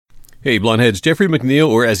Hey, Bluntheads. Jeffrey McNeill,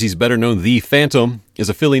 or as he's better known, The Phantom, is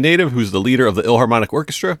a Philly native who's the leader of the Philharmonic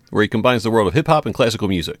Orchestra, where he combines the world of hip-hop and classical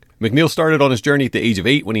music. McNeill started on his journey at the age of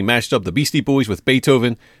 8 when he mashed up the Beastie Boys with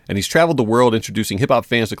Beethoven, and he's traveled the world introducing hip-hop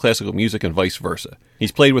fans to classical music and vice versa.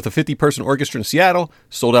 He's played with a 50-person orchestra in Seattle,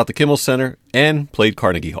 sold out the Kimmel Center, and played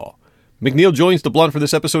Carnegie Hall. McNeill joins The Blunt for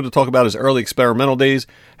this episode to talk about his early experimental days,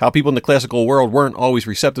 how people in the classical world weren't always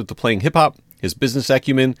receptive to playing hip-hop, his business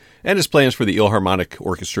acumen, and his plans for the Philharmonic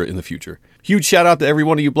Orchestra in the future. Huge shout out to every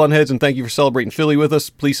one of you Bluntheads, and thank you for celebrating Philly with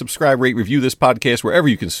us. Please subscribe, rate, review this podcast wherever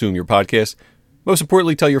you consume your podcasts. Most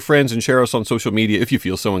importantly, tell your friends and share us on social media if you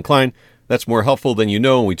feel so inclined. That's more helpful than you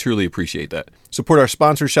know, and we truly appreciate that. Support our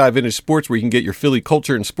sponsor, Shy Vintage Sports, where you can get your Philly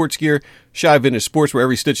culture and sports gear. Shy Vintage Sports, where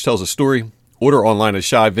every stitch tells a story. Order online at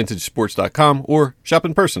shyvintagesports.com or shop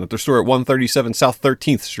in person at their store at 137 South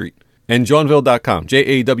 13th Street. And Jawnville.com,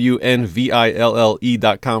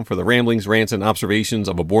 JAWNVILLE.com for the ramblings, rants, and observations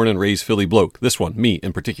of a born and raised Philly bloke. This one, me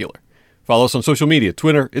in particular. Follow us on social media,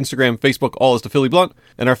 Twitter, Instagram, Facebook, all as The Philly Blunt.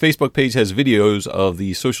 And our Facebook page has videos of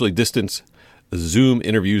the socially distanced Zoom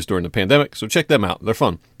interviews during the pandemic, so check them out. They're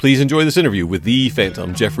fun. Please enjoy this interview with The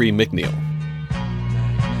Phantom, Jeffrey McNeill.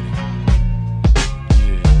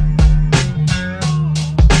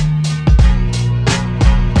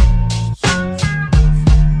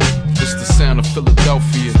 Of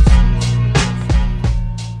Philadelphia.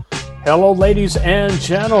 Hello, ladies and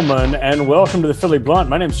gentlemen, and welcome to the Philly Blunt.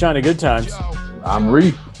 My name's Johnny Goodtimes. I'm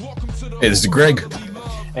Reef. Hey, this is Greg.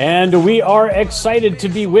 And we are excited to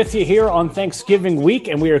be with you here on Thanksgiving week,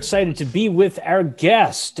 and we are excited to be with our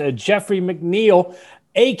guest, Jeffrey McNeill,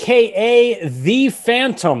 a.k.a. The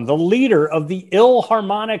Phantom, the leader of the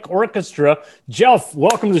Philharmonic Orchestra. Jeff,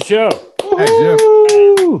 welcome to the show. Hey, Jeff.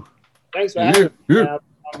 Thanks for having me.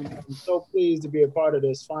 I'm so pleased to be a part of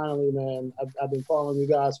this. Finally, man, I've been following you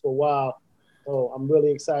guys for a while, so I'm really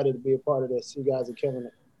excited to be a part of this. You guys are killing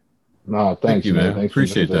it. No, thank you, man. Thanks,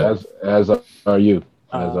 appreciate that. As are you.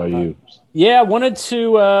 As are you. Yeah, wanted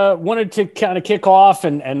to kind of kick off,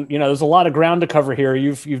 and you know, there's a lot of ground to cover here.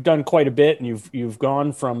 You've done quite a bit, and you've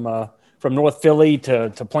gone from North Philly to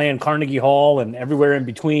playing Carnegie Hall and everywhere in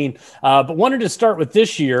between. But wanted to start with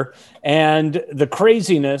this year and the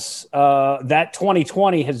craziness that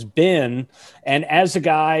 2020 has been. And as a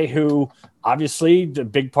guy who obviously the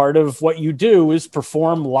big part of what you do is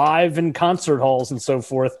perform live in concert halls and so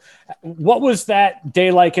forth, what was that day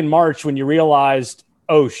like in March when you realized,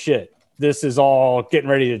 oh shit, this is all getting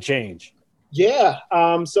ready to change? Yeah.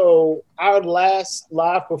 So our last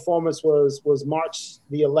live performance was March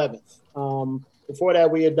the 11th. Before that,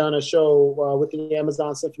 we had done a show with the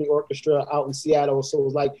Amazon Symphony Orchestra out in Seattle. So it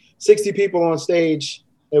was like 60 people on stage.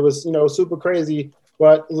 It was, super crazy.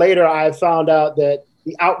 But later I found out that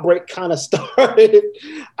the outbreak kind of started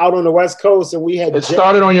out on the West Coast, and we had It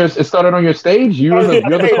started on your stage. You're the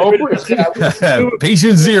culprit.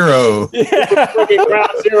 Patient zero.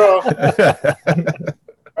 Ground zero.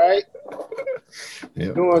 Right?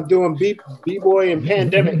 Yep. Doing B-boy and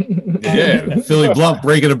pandemic. Yeah, Philly Blunt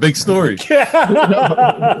breaking a big story. So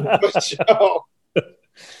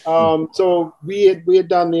we had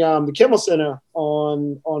done the Kimmel Center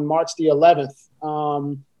on March the 11th,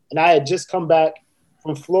 and I had just come back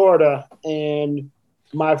from Florida, and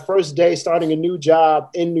my first day starting a new job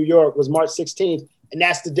in New York was March 16th, and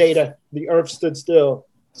that's the day that the earth stood still,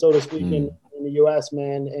 so to speak, in the U.S.,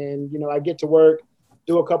 man. And I get to work,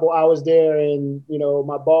 do a couple hours there, and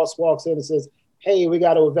my boss walks in and says, "Hey, we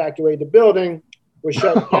got to evacuate the building. We're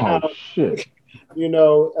shut down." Oh, shit.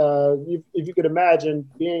 If you could imagine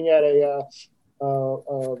being at a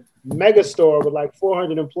mega store with like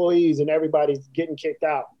 400 employees and everybody's getting kicked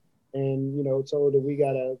out, and told that we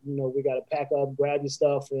gotta pack up, grab your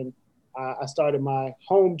stuff, and I started my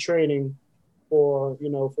home training for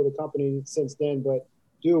the company since then. But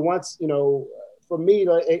dude, once for me,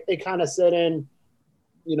 it kind of set in.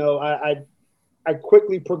 I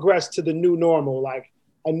quickly progressed to the new normal. Like,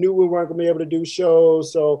 I knew we weren't gonna be able to do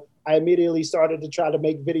shows, so I immediately started to try to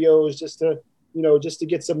make videos just to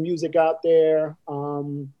get some music out there,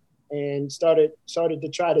 and started to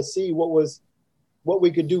try to see what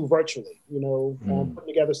we could do virtually. Putting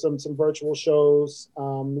together some virtual shows.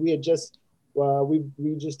 We just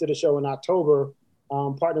did a show in October,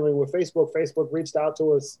 partnering with Facebook. Facebook reached out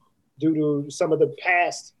to us due to some of the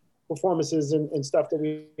past performances and stuff that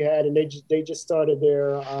we had, and they just started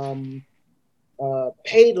their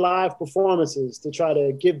paid live performances to try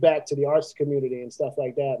to give back to the arts community and stuff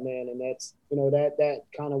like that, man. And that's that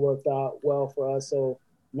kind of worked out well for us. So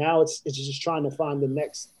now it's just trying to find the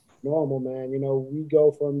next normal, man. We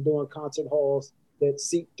go from doing concert halls that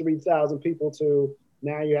seat 3,000 people to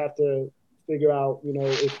now you have to figure out, you know,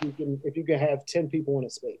 if you can have 10 people in a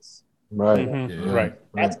space. Right. Mm-hmm. Yeah. Right.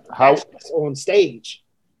 That's on stage.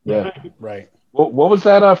 Yeah. Right. What was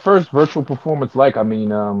that first virtual performance like? I mean,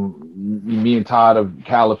 me and Todd of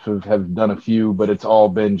Caliph have done a few, but it's all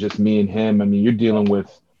been just me and him. I mean, you're dealing with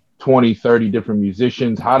 20, 30 different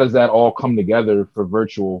musicians. How does that all come together for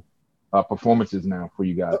virtual performances now for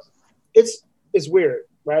you guys? It's weird,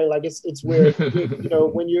 right? Like it's weird. You know,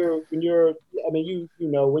 when you're I mean, you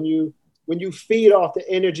know, when you feed off the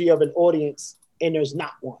energy of an audience and there's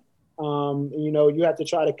not one. You know, you have to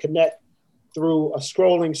try to connect through a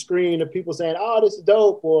scrolling screen of people saying, "Oh, this is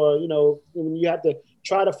dope," or, you know, when you have to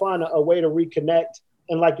try to find a way to reconnect.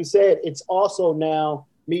 And like you said, it's also now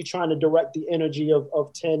me trying to direct the energy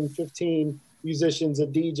of 10, 15 musicians, a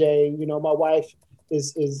DJ. You know, my wife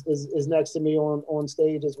is next to me on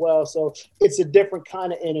stage as well. So it's a different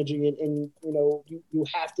kind of energy, and you know, you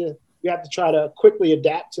have to try to quickly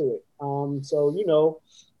adapt to it. So, you know,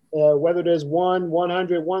 whether there's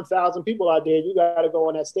 100, 1,000 people out there, you got to go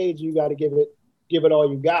on that stage. You got to give it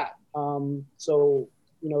all you got. So,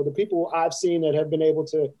 you know, the people I've seen that have been able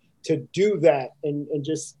to do that and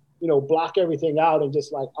just, you know, block everything out and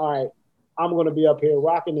just like, all right, I'm going to be up here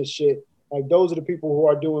rocking this shit. Like, those are the people who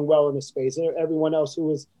are doing well in this space. And everyone else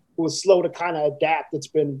who is slow to kind of adapt, it's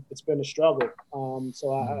been a struggle.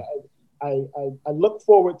 So I look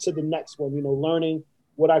forward to the next one, you know, learning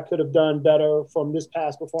what I could have done better from this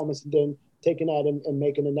past performance and then taking that and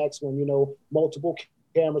making the next one, you know, multiple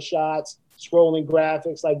camera shots, scrolling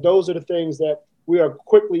graphics. Like, those are the things that we are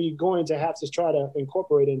quickly going to have to try to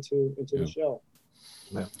incorporate into the show.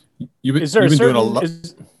 Yeah. You've been doing a lot.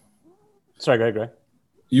 Sorry, go ahead.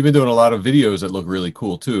 You've been doing a lot of videos that look really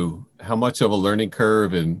cool too. How much of a learning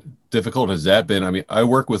curve and difficult has that been? I mean, I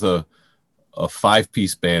work with a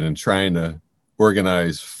 5-piece band, and trying to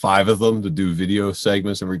organize 5 of them to do video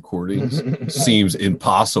segments and recordings seems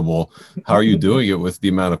impossible. How are you doing it with the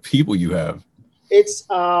amount of people you have? It's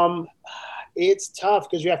tough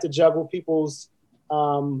because you have to juggle people's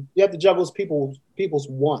want,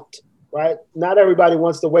 right? Not everybody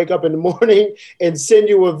wants to wake up in the morning and send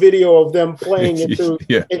you a video of them playing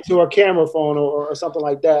into a camera phone or something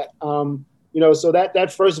like that. You know, so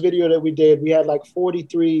that first video that we did, we had like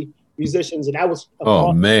 43 musicians, and that was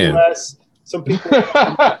across the US. Some people,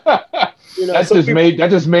 you know, that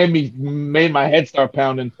just made my head start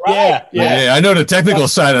pounding. Right? Yeah. I know the technical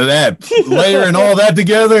side of that. Layering all that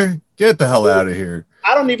together, get the hell out of here.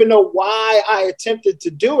 I don't even know why I attempted to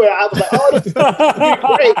do it. I was like, "Oh, this is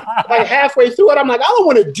great!" Like, halfway through it, I'm like, "I don't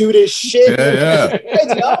want to do this shit." Yeah.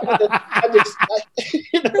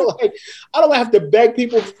 You know, like, I don't have to beg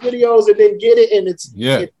people for videos and then get it, and it's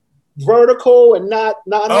vertical and not.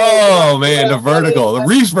 Oh man, the vertical, the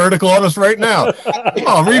Reese vertical on us right now.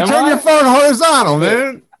 Oh, Reese, turn your phone horizontal,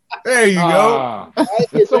 man. There you go.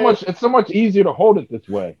 It's so much easier to hold it this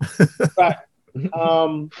way. Right. You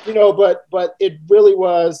know, but it really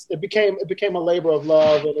was. It became a labor of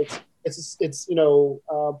love, and it's you know,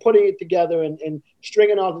 putting it together and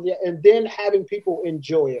stringing all and then having people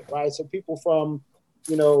enjoy it, right? So people from,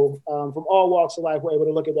 you know, from all walks of life were able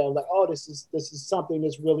to look at that and like, oh, this is something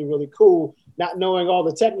that's really, really cool. Not knowing all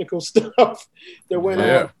the technical stuff that went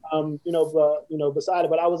on, you know, beside it,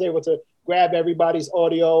 but I was able to grab everybody's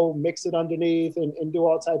audio, mix it underneath, and do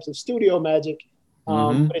all types of studio magic.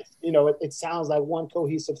 But it sounds like one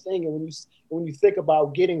cohesive thing. And when you think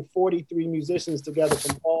about getting 43 musicians together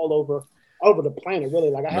from all over the planet, really,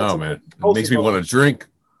 like, I had man, it makes me want to drink.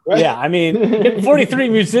 Right? Yeah, I mean, 43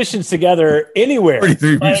 musicians together anywhere.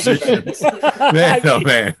 43 musicians.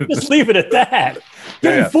 Man. Just leave it at that.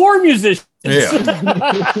 Getting 4 musicians. Yeah.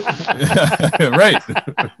 Right.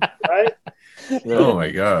 Right. Oh my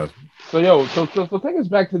God. So take us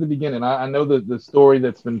back to the beginning. I know the story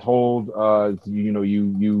that's been told. You know,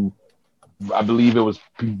 you I believe it was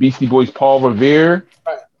Beastie Boys' Paul Revere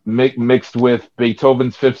mixed with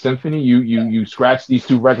Beethoven's Fifth Symphony. You scratched these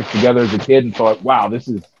 2 records together as a kid and thought, wow, this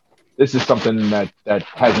is something that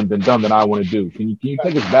hasn't been done that I want to do. Can you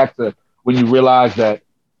take us back to when you realized that,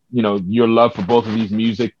 you know, your love for both of these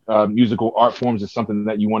musical art forms is something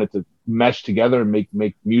that you wanted to mesh together and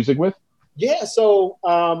make music with? Yeah, so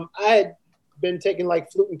I had been taking like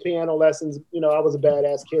flute and piano lessons. You know, I was a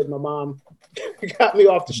badass kid. My mom got me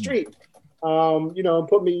off the street, you know, and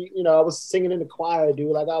put me, you know, I was singing in the choir,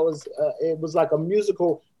 dude. Like, it was like a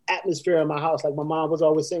musical atmosphere in my house. Like, my mom was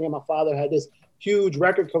always singing. My father had this huge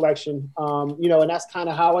record collection, you know, and that's kind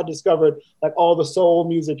of how I discovered like all the soul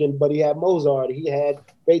music. But he had Mozart, he had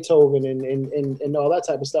Beethoven and all that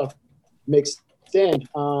type of stuff mixed in.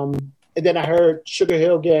 And then I heard Sugar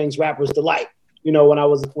Hill Gang's Rapper's Delight, you know, when I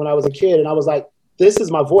was a kid, and I was like, this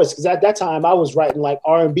is my voice. Because at that time I was writing like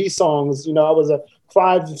R&B songs. You know, I was a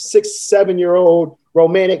 5, 6, 7-year-old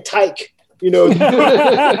romantic tyke. You know, write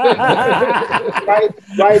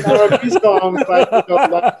R&B songs like, you know,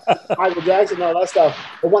 like Michael Jackson and all that stuff.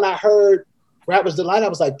 But when I heard Rapper's Delight, I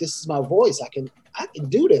was like, this is my voice. I can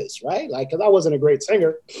do this, right? Like, because I wasn't a great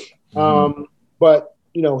singer, but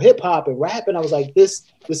you know, hip hop and rap, and I was like, this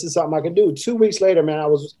is something I can do. 2 weeks later, man, I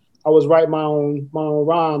was writing my own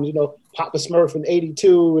rhymes. You know, Papa Smurf in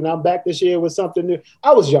 '82, and I'm back this year with something new.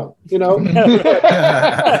 I was young, you know,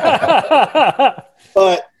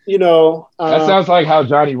 but. You know, that sounds like how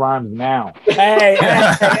Johnny rhymes now. Hey.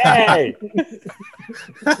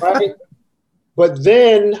 Right? But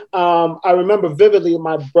then I remember vividly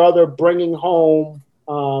my brother bringing home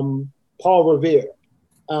Paul Revere.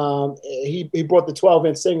 He brought the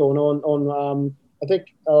 12-inch single, and on I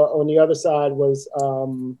think on the other side was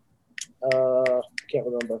can't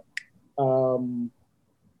remember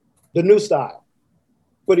the New Style.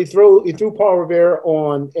 But he threw Paul Revere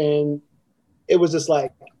on, and it was just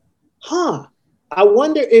like, I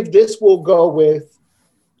wonder if this will go with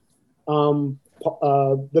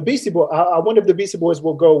the Beastie Boys. I wonder if the Beastie Boys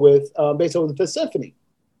will go with Beethoven's Fifth Symphony.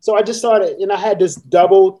 So I just started, and I had this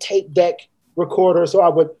double tape deck recorder. So I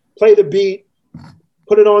would play the beat,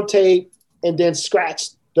 put it on tape, and then scratch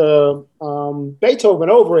the Beethoven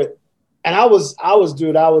over it. And I was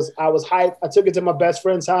hyped. I took it to my best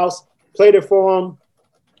friend's house, played it for him.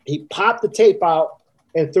 He popped the tape out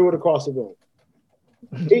and threw it across the room.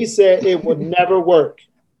 He said it would never work.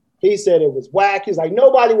 He said it was whack. He's like,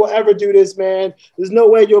 nobody will ever do this, man. There's no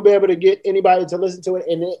way you'll be able to get anybody to listen to it.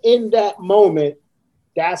 And in that moment,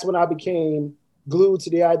 that's when I became glued to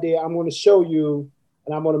the idea. I'm going to show you,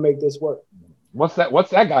 and I'm going to make this work. What's that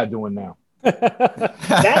guy doing now?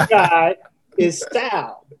 That guy is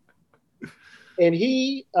Sal, and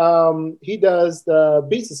he does the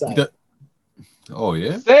Beat Society. Oh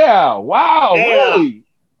yeah, Sal! Wow, really?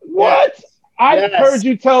 What? Yes. I've heard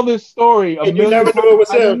you tell this story a million times. Never knew it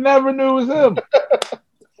was him. I never knew it was him.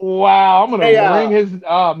 Wow, I'm gonna ring his.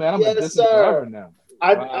 Oh man, I'm gonna diss him forever now.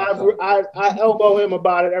 I elbow him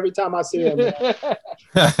about it every time I see him.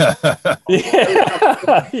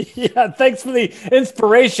 Yeah, thanks for the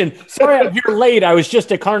inspiration. Sorry I'm here late. I was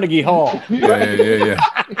just at Carnegie Hall.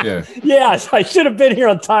 Yeah. Yes, I should have been here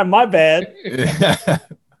on time. My bad.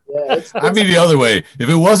 I mean the other way. If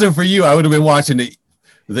it wasn't for you, I would have been watching the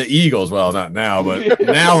Eagles. Well, not now, but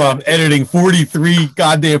now I'm editing 43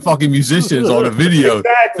 goddamn fucking musicians on a video.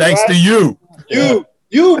 Exactly, thanks to you.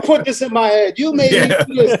 You put this in my head. You made me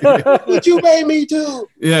do this. But you made me too.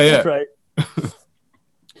 Yeah. That's right.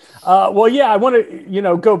 Well, yeah, I want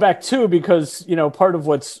to, go back too, because, part of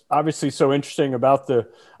what's obviously so interesting about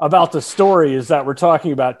the story is that we're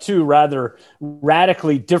talking about two rather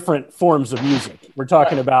radically different forms of music. We're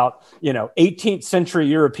talking about, 18th century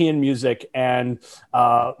European music and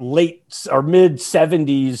late or mid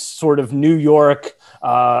 70s sort of New York,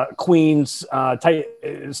 Queens type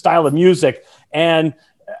style of music. And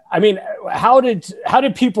I mean, how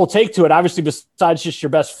did people take to it? Obviously, besides just your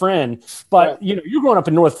best friend, but you're growing up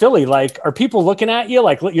in North Philly. Like, are people looking at you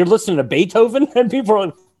like you're listening to Beethoven, and people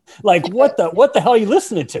are like, "What the hell are you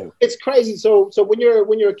listening to?" It's crazy. So when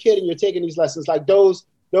you're a kid and you're taking these lessons, like those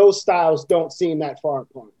styles don't seem that far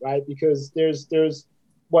apart, right? Because there's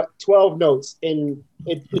 12 notes, and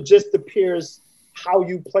it just appears how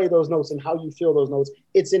you play those notes and how you feel those notes.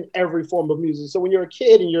 It's in every form of music. So when you're a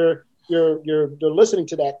kid and you're listening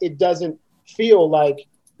to that, it doesn't feel like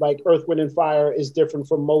Earth, Wind and Fire is different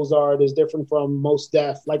from Mozart, is different from Mos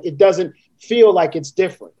Def. Like, it doesn't feel like it's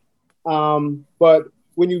different. But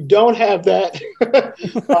when you don't have that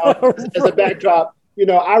as a backdrop,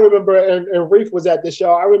 I remember, and Reef was at the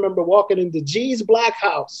show, I remember walking into G's Black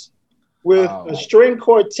House with a string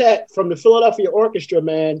quartet from the Philadelphia Orchestra,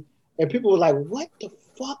 man, and people were like, what the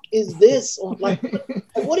fuck is this? Like,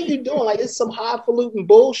 what are you doing? Like, it's some highfalutin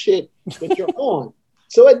bullshit that you're on.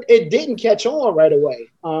 So it didn't catch on right away.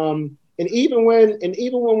 And even when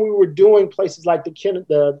we were doing places like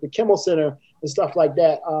the Kimmel Center and stuff like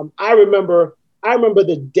that, I remember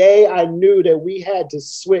the day I knew that we had to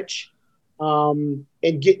switch and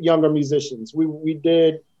get younger musicians. We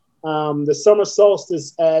did the summer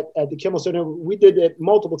solstice at the Kimmel Center. We did it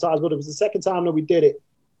multiple times, but it was the second time that we did it.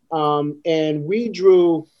 And we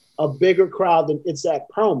drew a bigger crowd than Itzhak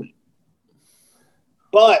Perlman.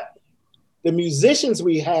 But the musicians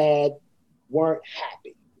we had weren't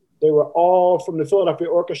happy. They were all from the Philadelphia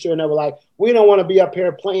Orchestra, and they were like, we don't want to be up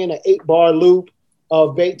here playing an 8-bar loop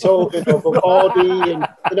of Beethoven or Vivaldi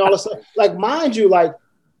and all this stuff. Like, mind you, like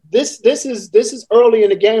this is early in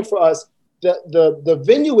the game for us. the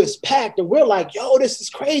venue is packed, and we're like, yo, this is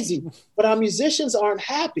crazy, but our musicians aren't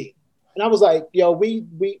happy. And I was like, yo, we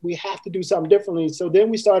have to do something differently. So then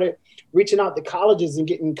we started reaching out to colleges and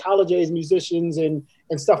getting college-age musicians and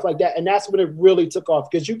stuff like that. And that's when it really took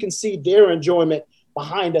off, because you can see their enjoyment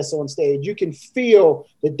behind us on stage. You can feel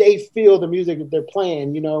that they feel the music that they're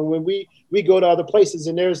playing. You know, when we go to other places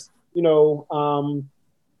and there's,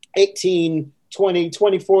 18, 20,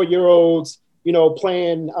 24-year-olds,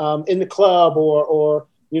 playing in the club or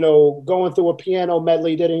going through a piano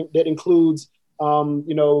medley that includes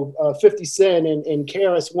 50 Cent and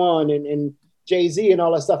KRS-One and Jay-Z and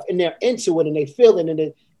all that stuff, and they're into it and they feel it,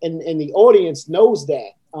 and the audience knows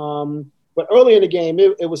that. But early in the game,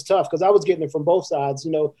 it was tough because I was getting it from both sides.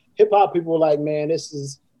 Hip hop people were like, man, this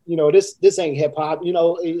is, this ain't hip hop.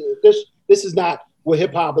 This is not what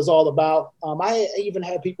hip hop is all about. I even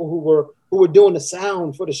had people who were doing the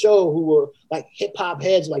sound for the show who were like hip hop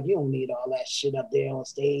heads, like, you don't need all that shit up there on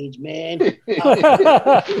stage, man.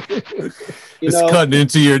 This cutting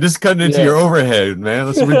into your overhead, man.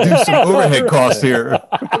 Let's reduce some overhead costs here.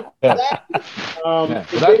 That's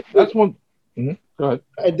one. Mm-hmm. Go ahead.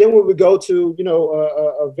 And then we would go to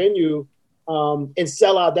a venue and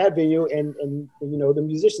sell out that venue, and the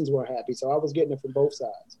musicians weren't happy. So I was getting it from both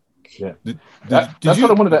sides. Yeah, that's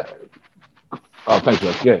what I wanted to. Oh, thank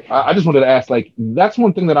you. Yeah, I just wanted to ask. Like, that's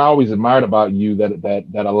one thing that I always admired about you that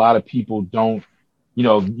a lot of people don't.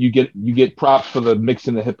 You get props for the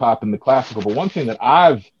mixing the hip hop and the classical, but one thing that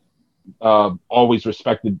I've always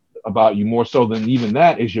respected about you more so than even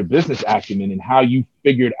that is your business acumen and how you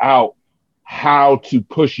figured out how to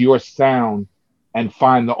push your sound and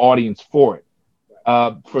find the audience for it.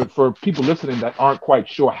 For people listening that aren't quite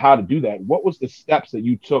sure how to do that, what was the steps that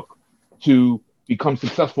you took to become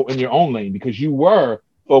successful in your own lane? Because you were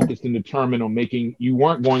focused and determined on you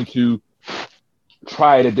weren't going to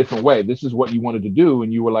try it a different way. This is what you wanted to do.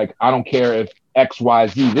 And you were like, I don't care if X, Y,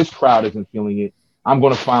 Z, this crowd isn't feeling it. I'm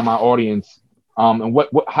going to find my audience. And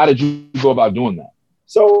how did you go about doing that?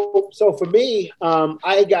 So for me,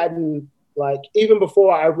 I had gotten, like, even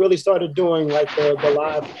before I really started doing like the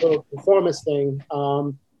live performance thing,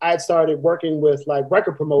 I had started working with like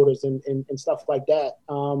record promoters and stuff like that.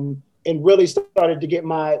 And really started to get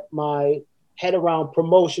my head around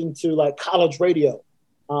promotion to like college radio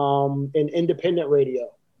and independent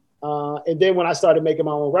radio. And then when I started making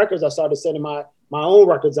my own records, I started sending my own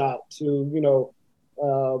records out to,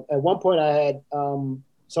 at one point I had some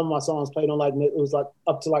of my songs played on it was like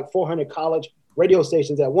up to like 400 college radio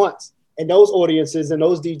stations at once. And those audiences and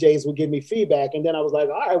those DJs would give me feedback. And then I was like,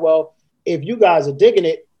 all right, well, if you guys are digging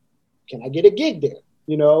it, can I get a gig there?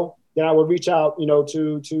 Then I would reach out,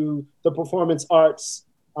 to the performance arts,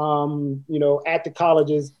 at the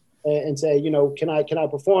colleges and say, can I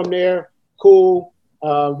perform there? Cool.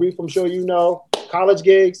 Reef, I'm sure college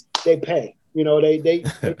gigs, they pay. They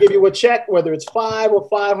give you a check, whether it's 5 or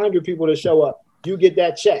 500 people to show up, you get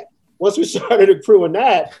that check. Once we started accruing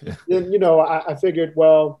that, then, I figured,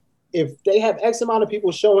 well, if they have X amount of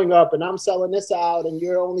people showing up and I'm selling this out and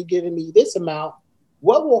you're only giving me this amount,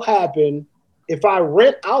 what will happen if I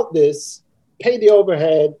rent out this, pay the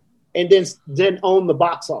overhead, and then own the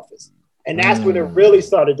box office? And that's when it really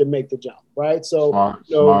started to make the jump, right? So,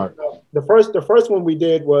 Smart. The first one we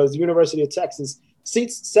did was University of Texas,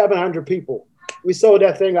 seats 700 people. We sold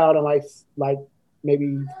that thing out in like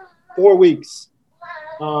maybe 4 weeks.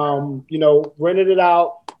 Rented it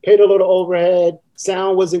out, paid a little overhead,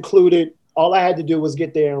 sound was included. All I had to do was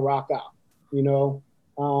get there and rock out,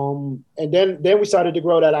 And then we started to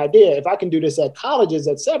grow that idea. If I can do this at colleges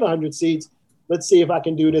at 700 seats, let's see if I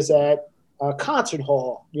can do this at a concert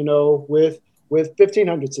hall, with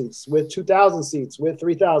 1,500 seats, with 2,000 seats, with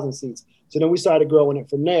 3,000 seats. So then we started growing it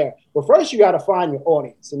from there. But first, you got to find your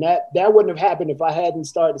audience, and that wouldn't have happened if I hadn't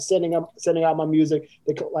started sending out my music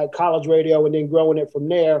to like college radio and then growing it from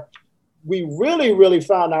there. We really, really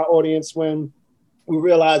found our audience when we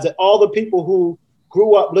realized that all the people who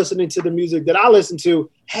grew up listening to the music that I listened to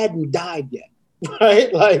hadn't died yet,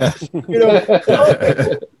 right? Like,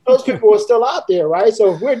 those people are still out there, right?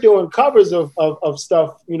 So if we're doing covers of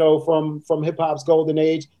stuff, from hip hop's golden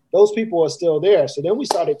age, those people are still there. So then we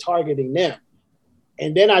started targeting them.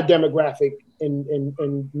 And then our demographic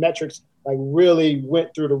and metrics like really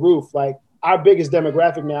went through the roof. Like our biggest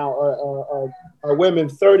demographic now are women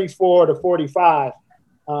 34 to 45.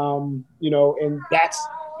 And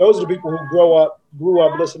those are the people who grew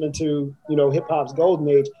up listening to, hip hop's golden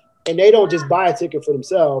age. And they don't just buy a ticket for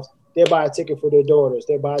themselves. They buy a ticket for their daughters.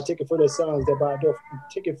 They buy a ticket for their sons. They buy a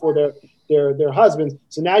ticket for their husbands.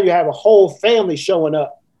 So now you have a whole family showing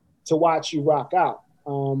up to watch you rock out.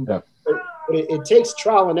 but it takes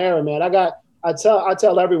trial and error, man. I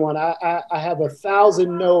tell everyone I have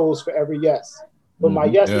 1,000 no's for every yes, but my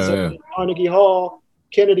yeses are Carnegie Hall,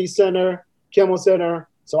 Kennedy Center, Kimmel Center,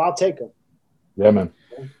 so I'll take them. Yeah, man.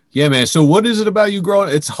 Yeah, man. So what is it about you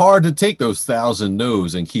growing? It's hard to take those 1,000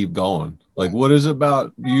 no's and keep going. Like, what is it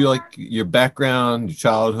about you, like your background, your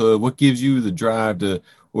childhood? What gives you the drive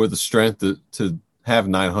or the strength to have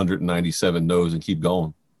 997 no's and keep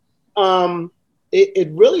going?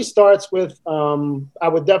 It really starts with I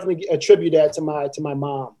would definitely attribute that to my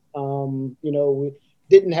mom. We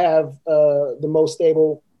didn't have the most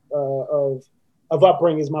stable of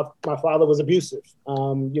upbringings. My father was abusive.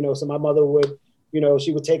 So my mother would,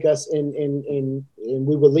 she would take us and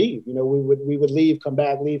we would leave. We would leave, come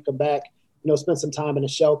back, spend some time in a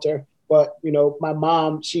shelter. But my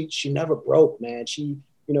mom, she never broke, man.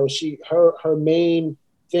 Her main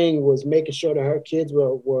thing was making sure that her kids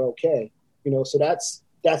were okay. So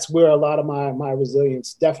that's where a lot of my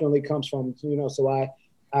resilience definitely comes from. So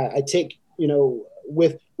I take,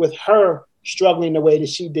 with her struggling the way that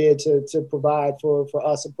she did to provide for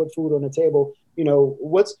us and put food on the table,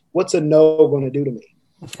 what's a no going to do to me?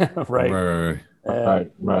 Right.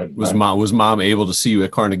 Was mom able to see you at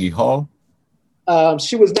Carnegie Hall?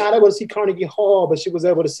 She was not able to see Carnegie Hall, but she was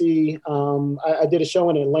able to see, I did a show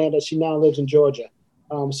in Atlanta. She now lives in Georgia.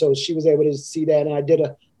 So she was able to see that. And I did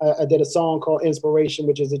a song called Inspiration,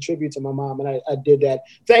 which is a tribute to my mom. And I did that.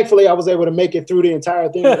 Thankfully, I was able to make it through the entire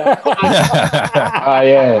thing. Yeah.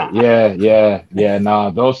 Nah,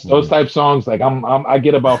 those type songs, like I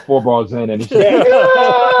get about 4 bars in and it's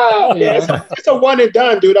just, it's a one and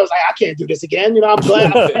done, dude. I was like, I can't do this again. I'm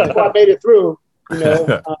glad I made it through,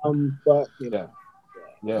 but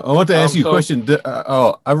Yeah. I want to ask you a question.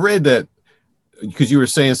 I read that because you were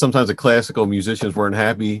saying sometimes the classical musicians weren't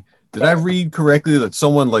happy. Did I read correctly that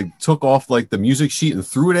someone like took off like the music sheet and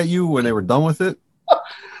threw it at you when they were done with it?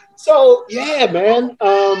 So yeah, man.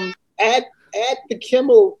 At the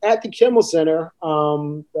Kimmel Center,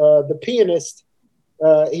 the pianist,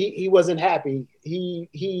 he wasn't happy.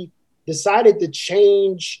 He decided to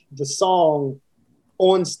change the song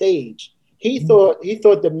on stage. He thought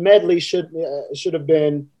the medley should have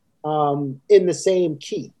been in the same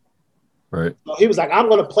key. Right. So he was like, I'm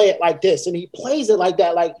going to play it like this, and he plays it like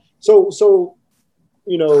that, like so.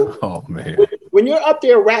 Oh man. When you're up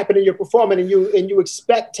there rapping and you're performing and you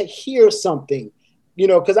expect to hear something,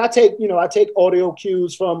 because I take audio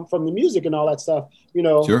cues from the music and all that stuff,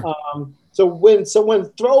 Sure. So when someone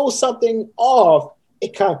throws something off,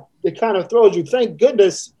 it kind of throws you. Thank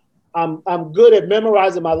goodness I'm good at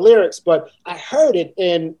memorizing my lyrics, but I heard it,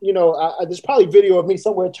 and there's probably video of me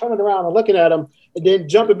somewhere turning around and looking at him, and then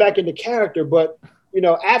jumping back into character. But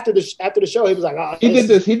after the show, he was like, "Oh, he did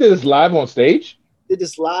this live on stage." Did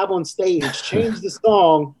this live on stage, changed the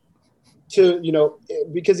song to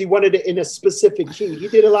because he wanted it in a specific key. He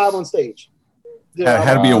did it live on stage.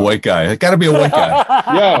 Had to be a white guy. It got to be a white guy.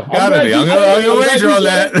 Yeah, gotta be. I'm gonna wager on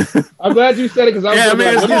that. I'm glad you said it because man,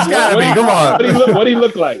 it's gotta be. Come on. What he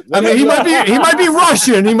look like? He might be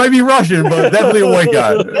Russian. He might be Russian, but definitely a white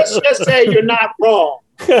guy. Let's just say you're not wrong.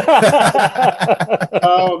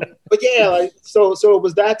 But yeah, so it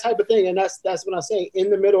was that type of thing, and that's when I say in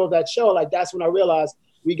the middle of that show, that's when I realized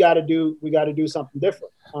we got to do something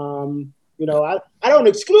different. I don't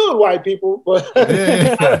exclude white people, but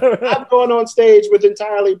I'm going on stage with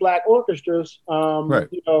entirely black orchestras, right.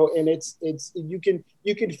 And it's you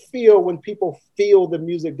can feel when people feel the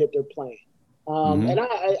music that they're playing. And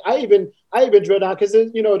I even drill down because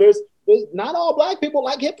there's not all black people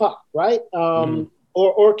like hip hop, right?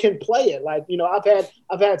 Or can play it.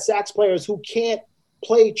 I've had sax players who can't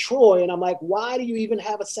play Troy, and I'm like, why do you even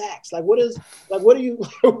have a sax? What are you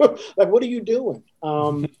what are you doing?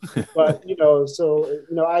 But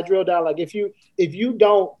I drill down, if you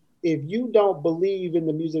don't believe in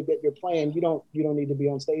the music that you're playing, you don't need to be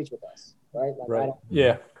on stage with us, right? Right.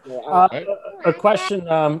 Yeah. A question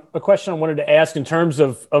I wanted to ask in terms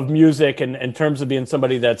of music and in terms of being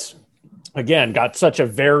somebody that's, again, got such a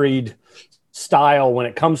varied style when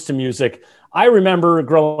it comes to music. I remember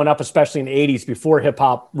growing up, especially in the 80s, before hip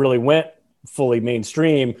hop really went fully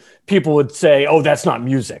mainstream, people would say, "Oh, that's not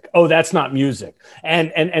music. Oh, that's not music."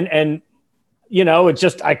 And it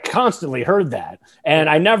just, I constantly heard that, and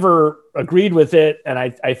I never agreed with it. And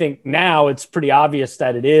I think now it's pretty obvious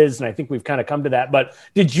that it is. And I think we've kind of come to that, but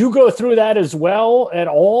did you go through that as well at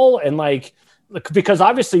all? And because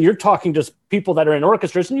obviously you're talking to people that are in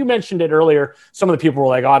orchestras, and you mentioned it earlier. Some of the people were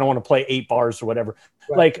like, "Oh, I don't want to play 8 bars or whatever."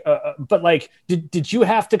 Right. Did you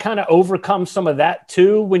have to kind of overcome some of that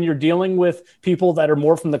too when you're dealing with people that are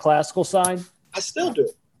more from the classical side? I still do.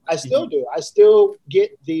 I still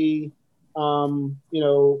get the you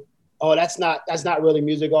know, oh, that's not really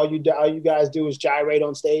music. All you guys do is gyrate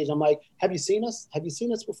on stage. I'm like, have you seen us? Have you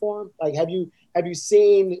seen us perform? Like, have you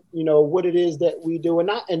seen, you know, what it is that we do?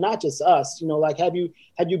 And not just us, you know, like, have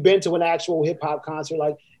you been to an actual hip hop concert?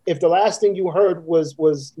 Like, if the last thing you heard was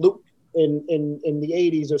Luke in the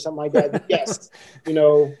 80s or something like that, yes, you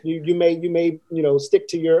know, you may, you know, stick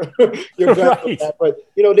to your your gun Right. with that. But,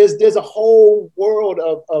 you know, there's a whole world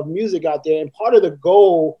of music out there. And part of the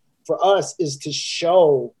goal for us is to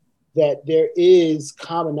show that there is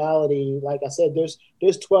commonality. Like I said,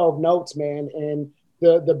 there's 12 notes, man. And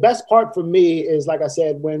the best part for me is, like I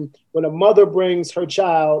said, when a mother brings her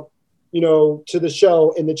child, you know, to the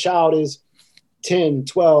show, and the child is 10,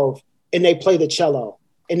 12, and they play the cello,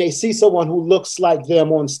 and they see someone who looks like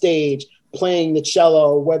them on stage playing the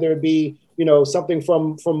cello, whether it be, you know, something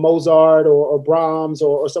from Mozart or Brahms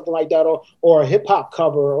or something like that, or a hip hop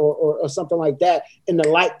cover or something like that, and the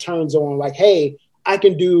light turns on, like, hey, I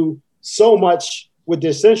can do so much with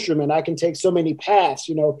this instrument. I can take so many paths,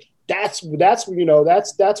 you know. That's you know,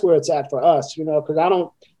 that's where it's at for us, you know, because I don't,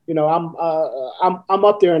 you know, I'm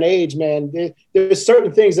up there in age, man. There's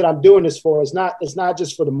certain things that I'm doing this for. It's not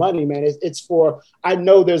just for the money, man. It's for, I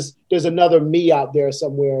know there's another me out there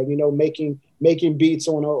somewhere, you know, making beats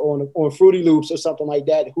on Fruity Loops or something like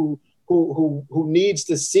that, who needs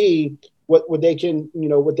to see what they can, you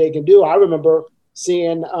know, what they can do. I remember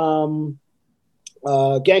seeing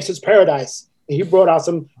Gangsta's Paradise, and he brought out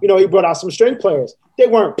some string players. They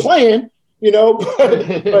weren't playing, you know, but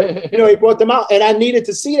you know, he brought them out, and I needed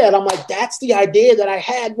to see that. I'm like, that's the idea that I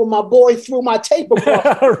had when my boy threw my tape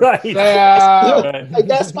across. Right. Like,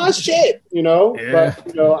 that's my shit, you know. Yeah. But,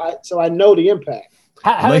 you know, so I know the impact.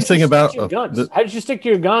 How Nice did you thing about stick to your guns? How did you stick to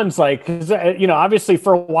your guns? Like, 'cause, you know, obviously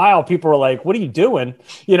for a while people were like, "What are you doing?"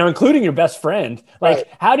 You know, including your best friend. Like, Right.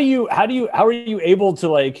 how are you able to,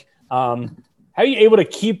 like, how are you able to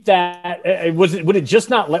keep that? Would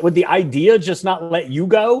the idea just not let you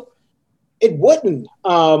go? It wouldn't,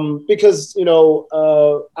 because, you know,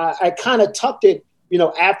 I kind of tucked it, you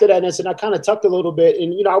know, after that incident. I kind of tucked a little bit,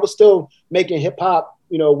 and, you know, I was still making hip hop,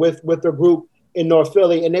 you know, with the group in North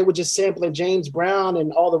Philly, and they were just sampling James Brown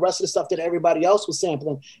and all the rest of the stuff that everybody else was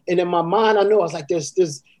sampling. And in my mind, I knew, I was like, there's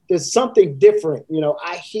something different, you know.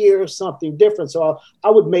 I hear something different. So I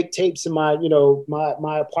would make tapes in my, you know,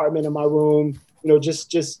 my apartment, in my room, you know,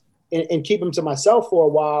 just and keep them to myself for a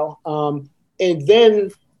while. And then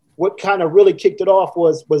what kind of really kicked it off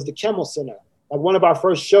was the Kimmel Center. Like, one of our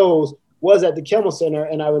first shows was at the Kimmel Center,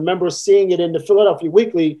 and I remember seeing it in the Philadelphia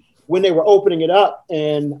Weekly when they were opening it up.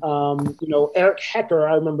 And you know, Eric Hecker,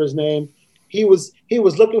 I remember his name. He was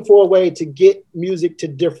looking for a way to get music to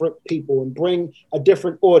different people and bring a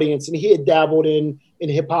different audience. And he had dabbled in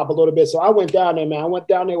hip hop a little bit. So I went down there, man. I went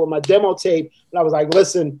down there with my demo tape, and I was like,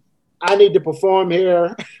 listen, I need to perform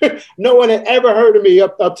here. No one had ever heard of me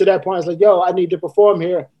up to that point. I was like, yo, I need to perform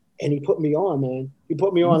here. And he put me on, man. He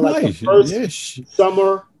put me on like the first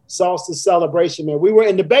summer solstice celebration, man. We were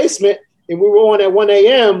in the basement, and we were on at 1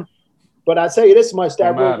 a.m. But I tell you this much,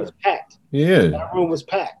 that room was packed. Yeah. That room was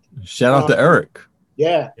packed. Shout out to Eric.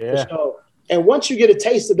 Yeah. For sure. And once you get a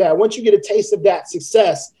taste of that,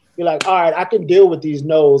 success, you're like, all right, I can deal with these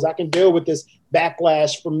no's. I can deal with this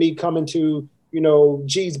backlash from me coming to, you know,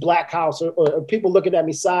 G's Black House, or people looking at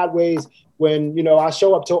me sideways when, you know, I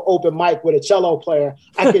show up to an open mic with a cello player.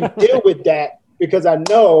 I can deal with that because I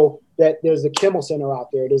know that there's the Kimmel Center out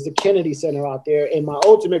there. There's the Kennedy Center out there. And my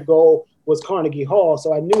ultimate goal was Carnegie Hall.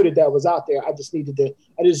 So I knew that was out there. I just needed to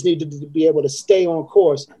be able to stay on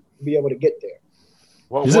course to be able to get there.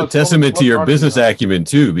 It's a testament to your business acumen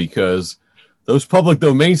too, because those public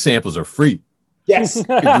domain samples are free. Yes. You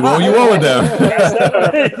can do all you want with them.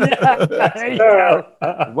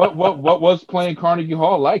 What was playing Carnegie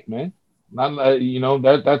Hall like, man? Not you know,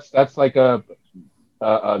 that's like a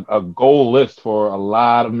goal list for a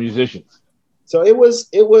lot of musicians. So it was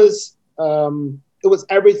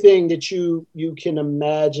everything that you can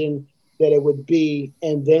imagine that it would be,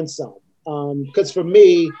 and then some. Because for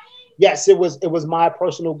me, yes, it was my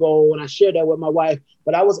personal goal, and I shared that with my wife.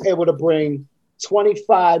 But I was able to bring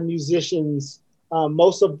 25 musicians,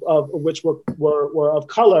 most of which were of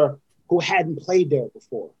color, who hadn't played there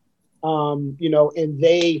before. You know, and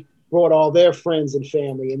they brought all their friends and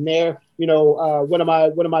family, and their, you know, one of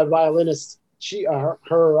my violinists, she her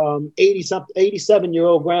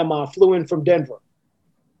 87-year-old grandma flew in from Denver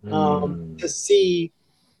to see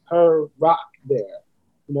her rock there.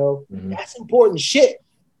 You know, that's important shit.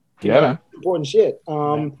 Yeah, important shit.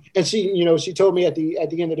 And she, you know, she told me at the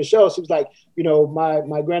end of the show, she was like, you know,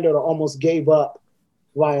 my granddaughter almost gave up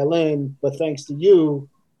violin, but thanks to you,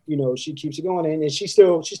 she keeps it going, and she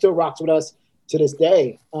still rocks with us to this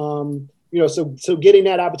day. So getting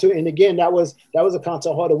that opportunity, and again, that was a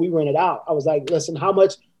concert hall that we rented out. I was like, listen, how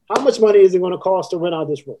much money is it going to cost to rent out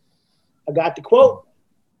this room? I got the quote.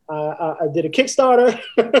 I did a Kickstarter.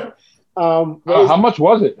 How much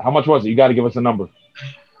was it? You got to give us a number.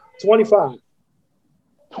 $25,000.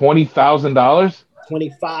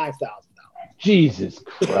 $25,000. Jesus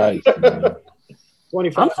Christ, man.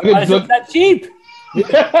 25. I'm surprised it's that cheap.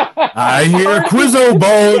 I hear Quizzo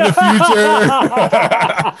Bowl in the future.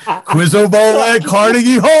 Quizzo Bowl at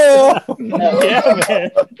Carnegie Hall. Yeah,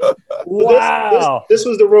 man. Wow. This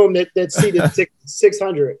was the room that seated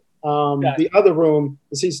 600. The other room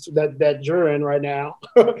that you're in right now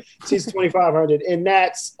seats 2,500, and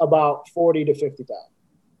that's about 40 to 50,000.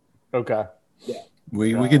 Okay. Yeah.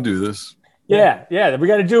 We can do this. Yeah. We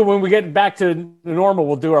got to do it when we get back to normal.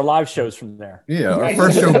 We'll do our live shows from there. Yeah, our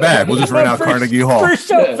first show back, we'll just rent out Carnegie Hall. First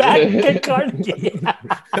show back at Carnegie.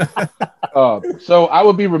 So I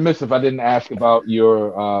would be remiss if I didn't ask about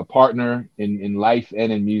your partner in life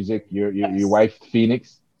and in music. Your wife,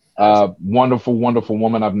 Phoenix. Wonderful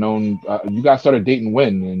woman. I've known. You guys started dating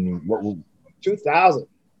when? In what? 2000.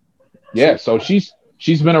 Yeah. So she's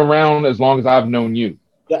been around as long as I've known you.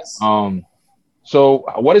 Yes. So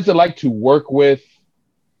what is it like to work with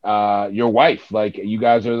your wife? Like, you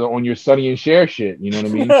guys are on your Sonny and Cher shit. You know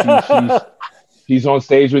what I mean? She's on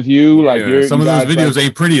stage with you. Like, some of those videos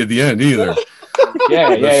ain't pretty at the end either.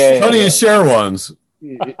 Yeah. Sonny and Cher ones.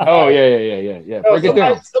 Oh yeah. Break it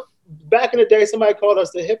down. Back in the day, somebody called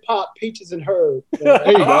us the hip hop Peaches and Herb. There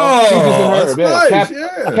you go. Oh, Peaches and Herb. nice,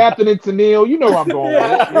 Yeah. Captain and Tennille. You know where I'm going with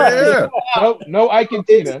it. Yeah. No Ike and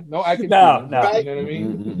Tina. No Ike and Tina. No. Right? You know what I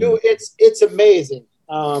mean? Dude, it's amazing.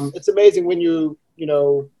 It's amazing when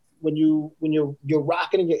when you're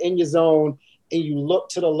rocking and you're in your zone and you look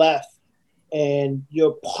to the left and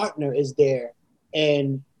your partner is there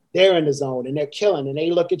and they're in the zone and they're killing and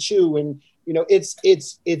they look at you and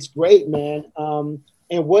it's great, man.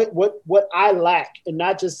 And what I lack, and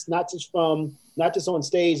not just on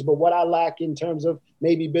stage, but what I lack in terms of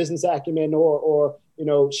maybe business acumen or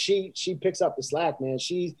she picks up the slack, man.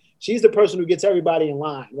 She's the person who gets everybody in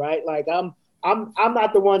line, right? Like I'm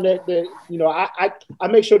not the one that I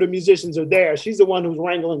make sure the musicians are there. She's the one who's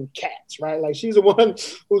wrangling cats, right? Like she's the one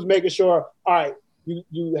who's making sure, all right,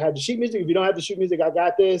 you have the sheet music. If you don't have the sheet music, I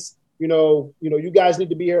got this. You guys need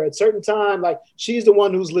to be here at a certain time. Like she's the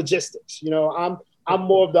one who's logistics. I'm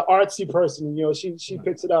more of the artsy person. She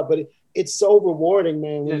picks it up, but it's so rewarding,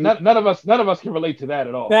 man. None of us can relate to that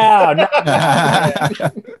at all. No.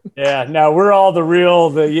 No, we're all the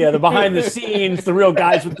behind the scenes, the real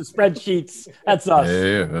guys with the spreadsheets. That's us.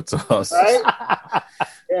 Yeah, that's us. Right?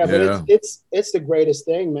 But it's the greatest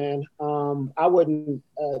thing, man. I wouldn't.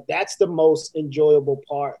 That's the most enjoyable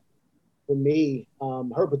part for me.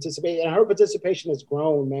 Her participation has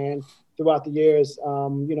grown, man, throughout the years.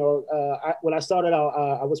 When I started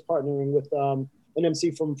out, I was partnering with an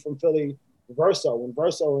MC from Philly, Verso, and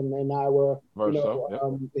Verso and I were,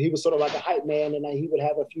 he was sort of like a hype man, and he would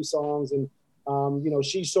have a few songs, and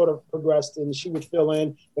she sort of progressed and she would fill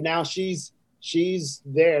in, but now she's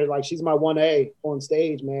there, like she's my 1A on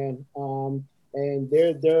stage, man. And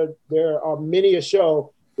there are many a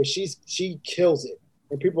show where she kills it,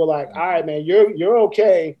 and people are like, all right, man, you're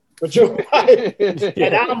okay, but you're right.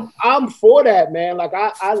 And I'm for that, man. Like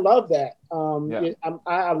I love that.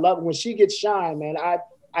 I love it when she gets shine, man.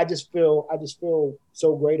 I just feel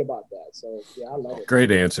so great about that. So yeah, I love it.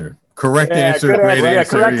 Great answer. Correct answer. Great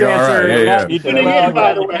answer. Correct answer. Right. You did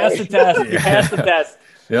well. You passed the test. You passed the test.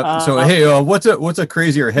 Yep. So hey, what's a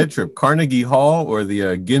crazier head trip? Carnegie Hall or the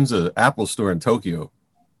Ginza Apple Store in Tokyo?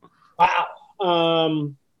 Wow.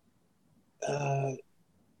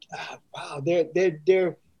 Wow.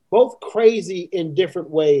 They're both crazy in different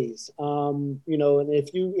ways. And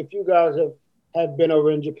if you guys have been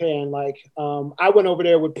over in Japan, like I went over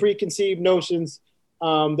there with preconceived notions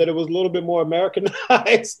that it was a little bit more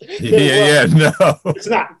Americanized. No. It's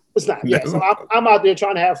not. Yeah. So I'm out there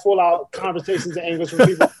trying to have full out conversations in English with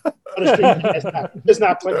people on the street. It's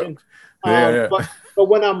not clicking. But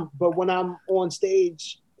when I'm on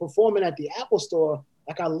stage performing at the Apple Store,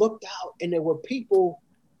 like I looked out and there were people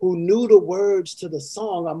who knew the words to the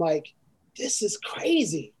song. I'm like, this is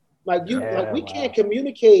crazy. Like we can't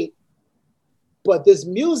communicate, but this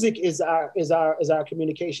music is our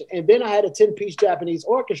communication. And then I had a 10-piece Japanese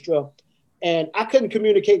orchestra, and I couldn't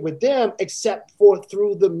communicate with them except for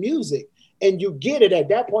through the music. And you get it at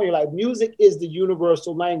that point. You're like, music is the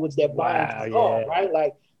universal language that binds us all, right?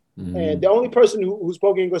 Like, and the only person who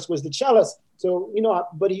spoke English was the cellist. So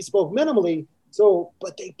but he spoke minimally. So,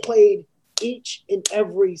 but they played each and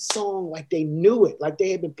every song like they knew it, like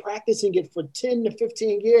they had been practicing it for 10 to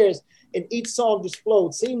 15 years, and each song just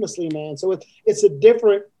flowed seamlessly, man. So it's a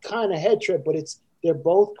different kind of head trip, but they're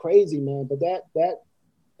both crazy, man. But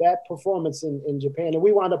that performance in Japan, and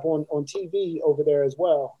we wound up on TV over there as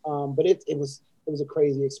well. But it was a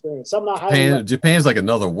crazy experience. Japan's like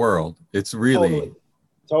another world. It's really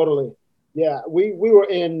totally. Yeah, we were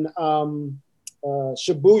in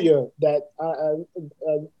Shibuya, that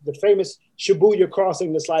the famous Shibuya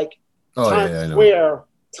crossing that's like Times Square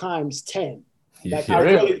times 10. Like I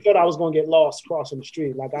really thought I was gonna get lost crossing the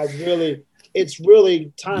street. Like it's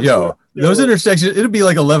really Times Square. Those intersections, it'll be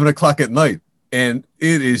like 11 o'clock at night, and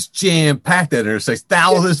it is jam packed at intersections.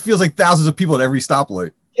 Thousands, it feels like thousands of people at every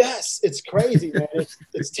stoplight. Yes, it's crazy, man.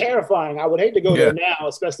 It's terrifying. I would hate to go there now,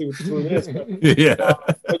 especially with this. But yeah,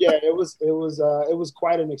 it was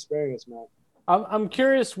quite an experience, man. I'm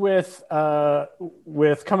curious with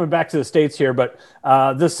coming back to the States here, but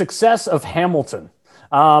the success of Hamilton,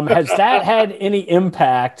 has that had any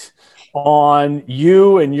impact on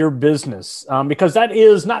you and your business? Because that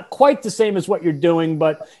is not quite the same as what you're doing,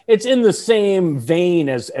 but it's in the same vein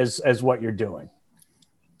as what you're doing.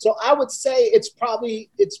 So I would say it's probably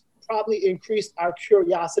increased our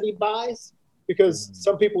curiosity bias, because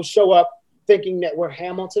some people show up thinking that we're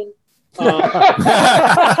Hamilton. Let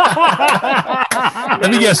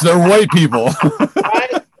me guess, they're white people.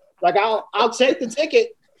 Right? Like I'll take the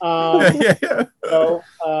ticket. So,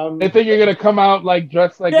 they think you're gonna come out like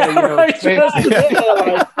dressed like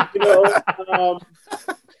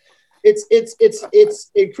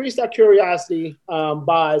it's increased our curiosity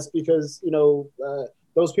bias, because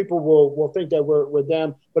those people will think that we're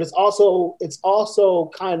them, but it's also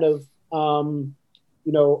kind of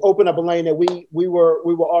open up a lane that we were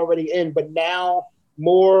already in, but now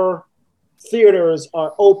more theaters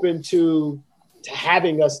are open to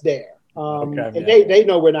having us there. They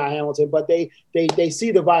know we're not Hamilton, but they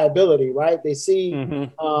see the viability, right? They see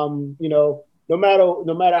no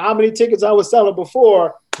matter how many tickets I was selling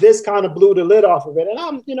before, this kind of blew the lid off of it, and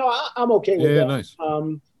I'm okay with that. Nice.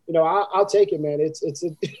 I'll take it, man. It's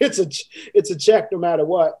a check no matter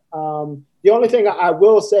what. The only thing I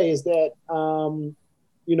will say is that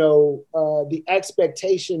the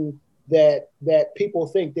expectation that people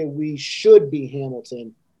think that we should be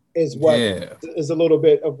Hamilton is what is a little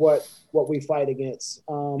bit of what we fight against.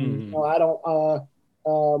 I don't.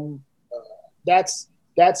 That's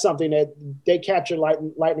something that they capture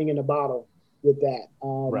lightning in a bottle with that.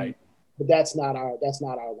 Right. But that's not our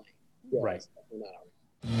lane. Yeah, right. Not our lane.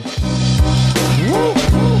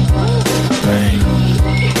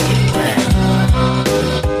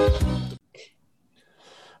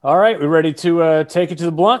 All right, we ready to take it to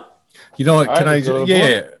the blunt? You know what? Can I?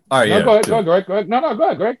 Yeah. All right. No, go ahead, Greg. No, go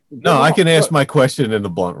ahead, Greg. No, I can ask my question in the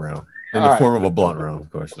blunt round, in the form of a blunt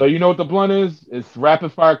round question. So you know what the blunt is? It's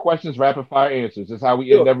rapid fire questions, rapid fire answers. That's how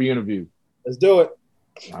we end every interview. Let's do it.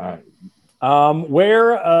 All right.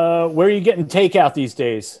 Where are you getting takeout these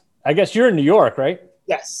days? I guess you're in New York, right?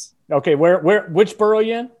 Yes. Okay. Which borough are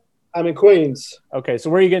you in? I'm in Queens. Okay. So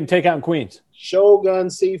where are you getting takeout in Queens? Shogun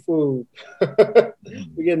Seafood. We're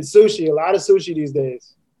getting sushi. A lot of sushi these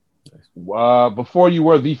days. Before you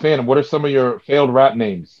were the Phantom, what are some of your failed rap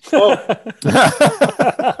names? The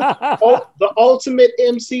Ultimate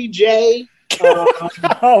MCJ.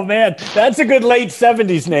 Oh man, that's a good late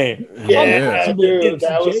 70s name. Yeah, dude,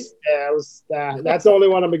 that's the only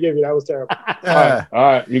one I'm gonna give you. That was terrible. All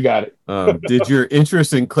right, you got it. Did your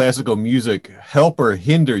interest in classical music help or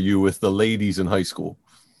hinder you with the ladies in high school?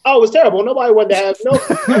 Oh, it was terrible. Nobody wanted to have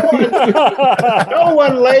no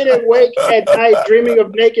one laid awake at night dreaming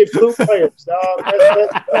of naked flute players. Dog.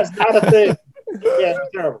 That's not a thing. Yeah, it's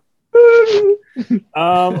terrible.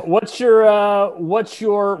 What's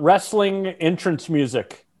your wrestling entrance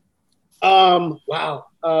music? Wow.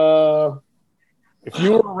 If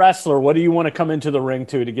you were a wrestler, what do you want to come into the ring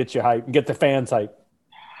to get you hype, get the fans hype?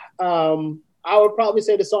 I would probably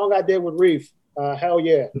say the song I did with Reef. Hell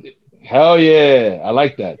yeah. Hell yeah. I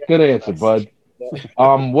like that. Good answer, bud.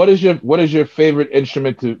 What is your favorite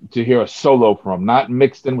instrument to hear a solo from, not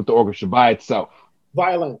mixed in with the orchestra, by itself?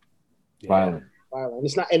 Violin. Yeah. Violin.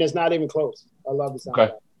 It's not even close. I love the sound.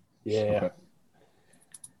 Okay. Yeah. Okay.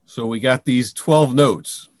 So we got these 12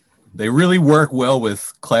 notes. They really work well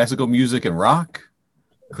with classical music and rock,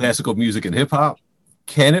 classical music and hip hop.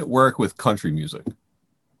 Can it work with country music?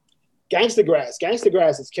 Gangsta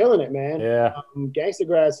Grass is killing it, man. Yeah. Gangsta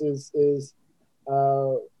Grass is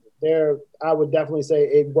there. I would definitely say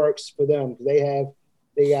it works for them. They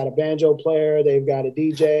got a banjo player, they've got a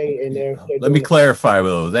DJ, and they're Let me clarify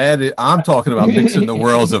though. I'm talking about mixing the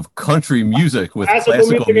worlds of country music with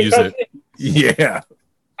classical music. Yeah.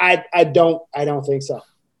 I don't think so.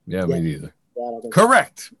 Yeah, me neither. Yeah, I don't think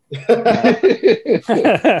Correct.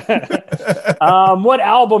 What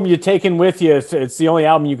album you taking with you? It's the only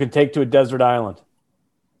album you can take to a desert island.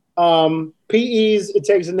 PE's "It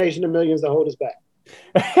Takes a Nation of Millions to Hold Us Back."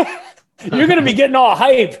 You're going to be getting all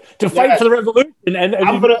hype to fight for the revolution, and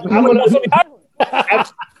I'm gonna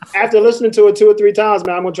after listening to it 2 or 3 times,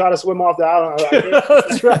 man, I'm gonna try to swim off the island.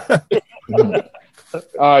 That's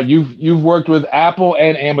right. You've worked with Apple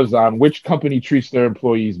and Amazon. Which company treats their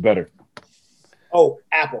employees better? Oh,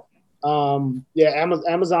 Apple.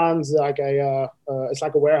 Amazon's like it's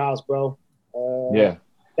like a warehouse, bro. Yeah.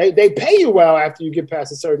 They pay you well after you get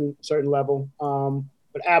past a certain level.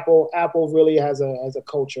 But Apple really has a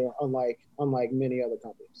culture unlike many other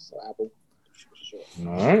companies. So Apple, for sure.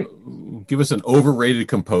 All right. Give us an overrated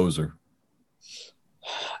composer.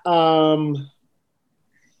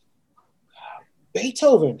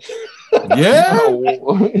 Beethoven. Yeah.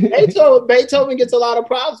 Beethoven gets a lot of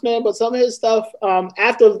props, man. But some of his stuff,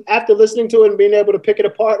 after listening to it and being able to pick it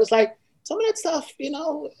apart, it's like some of that stuff,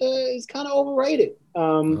 is kind of overrated.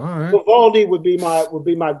 Right. Vivaldi would be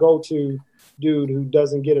my go-to dude who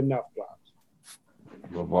doesn't get enough props.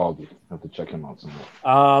 Vivaldi, have to check him out some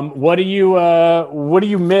more. What do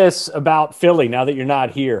you miss about Philly now that you're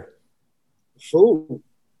not here? Food.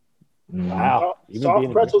 Wow,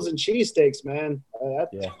 soft pretzels and cheesesteaks, man.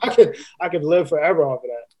 I could live forever off of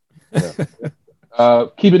that. Yeah.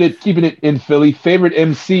 Keeping it in Philly. Favorite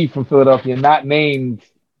MC from Philadelphia, not named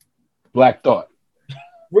Black Thought.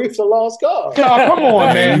 Reef's a lost cause. Oh, come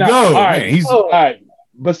on, man. Go. All right, Man, all right.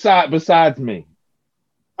 Besides me.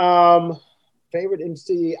 Favorite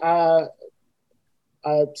MC,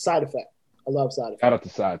 Side Effect. I love Side Effect. Shout out to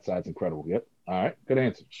Side. Side's incredible. Yep. All right. Good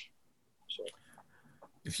answer. Sure.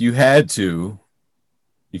 If you had to,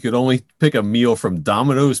 you could only pick a meal from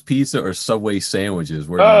Domino's Pizza or Subway sandwiches.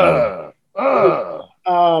 Where do you go?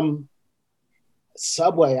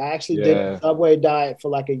 Subway. I actually did a Subway diet for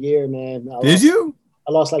like a year, man.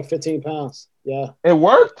 I lost like 15 pounds. Yeah. It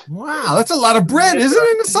worked? Wow, that's a lot of bread, isn't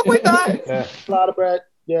it? In the Subway diet? Yeah. A lot of bread.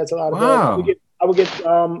 Yeah, it's a lot of bread. I would get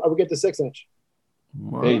the 6-inch.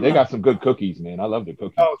 Wow. Hey, they got some good cookies, man. I love the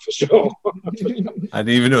cookies. Oh, for sure. I didn't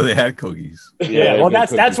even know they had cookies. Yeah, well,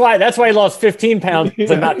 that's why he lost 15 pounds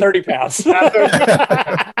and not 30 pounds.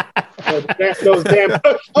 Those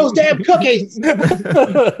damn cookies.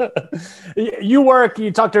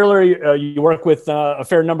 You talked earlier, you work with a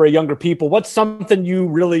fair number of younger people. What's something you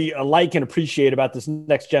really like and appreciate about this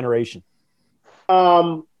next generation?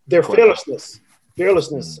 Their fearlessness.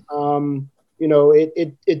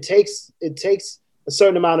 It takes a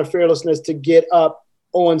certain amount of fearlessness to get up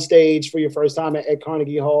on stage for your first time at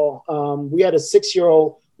Carnegie Hall. We had a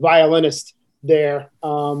 6-year-old violinist there,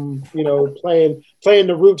 playing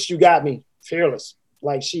the Roots, You Got Me, fearless.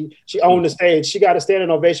 Like she owned the stage. She got a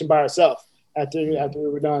standing ovation by herself after we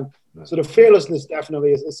were done. So the fearlessness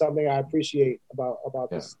definitely is something I appreciate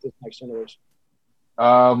about this next generation.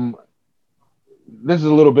 This is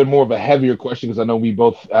a little bit more of a heavier question because I know we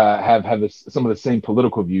both have some of the same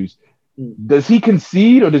political views. Does he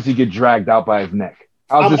concede or does he get dragged out by his neck?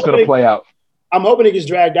 How's this going to play out? I'm hoping he gets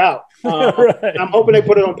dragged out. Right. I'm hoping they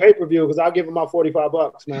put it on pay-per-view because I'll give him my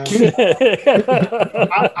 $45, man.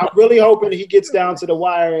 I'm really hoping he gets down to the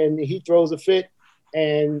wire and he throws a fit,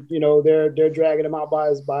 and they're dragging him out by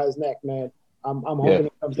his neck, man. I'm hoping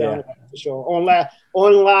it comes down to that for sure on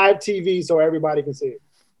live TV so everybody can see it.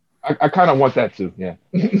 I kind of want that too. Yeah.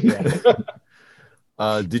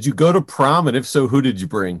 Did you go to prom, and if so, who did you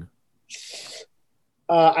bring?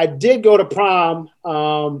 I did go to prom,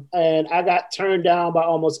 and I got turned down by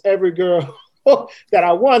almost every girl that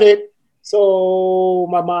I wanted. So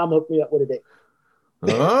my mom hooked me up with a date.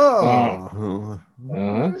 Oh.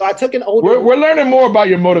 So I took an older. We're learning more about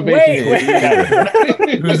your motivation.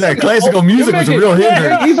 Who's that? Classical music was a real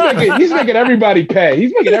hindrance. He's making everybody pay.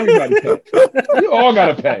 He's making everybody pay. You all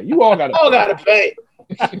gotta pay. Gotta pay.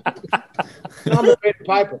 I'm a Peter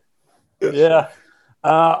Piper. Yeah.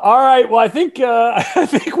 All right. Well, I think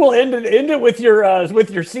we'll end it with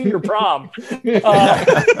your senior prom.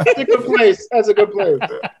 That's a good place.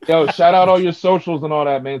 Yo, shout out all your socials and all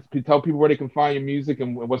that, man. Tell people where they can find your music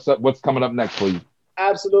and what's coming up next for you.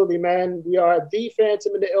 Absolutely, man. We are The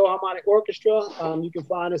Phantom and the Ilharmonic Orchestra. You can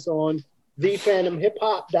find us on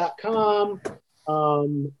thephantomhiphop.com,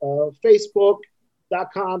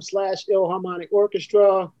 Facebook.com/Ilharmonic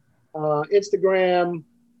Orchestra, Instagram.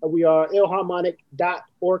 We are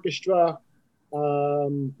ilharmonic.orchestra.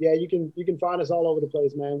 You can find us all over the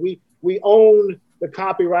place, man. We own the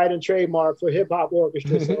copyright and trademark for Hip Hop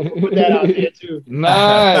Orchestra, so we'll put that out there too.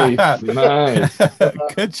 Nice.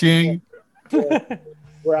 Ka-ching.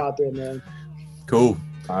 we're out there, man. Cool.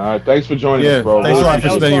 All right, thanks for joining us, bro. Thanks a lot for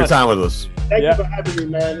That was spending your fun. time with us. Thank you for having me,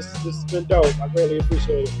 man. This has been dope. I greatly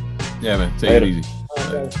appreciate it. Yeah, man. Take it easy. All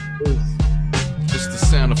right, guys. Peace. It's the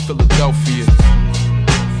sound of Philadelphia.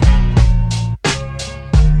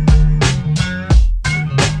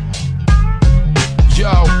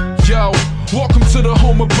 Yo, welcome to the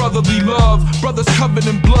home of brotherly love. Brothers covered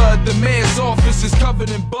in blood, the man's office is covered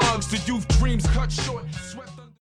in bugs. The youth dreams cut short. Sweat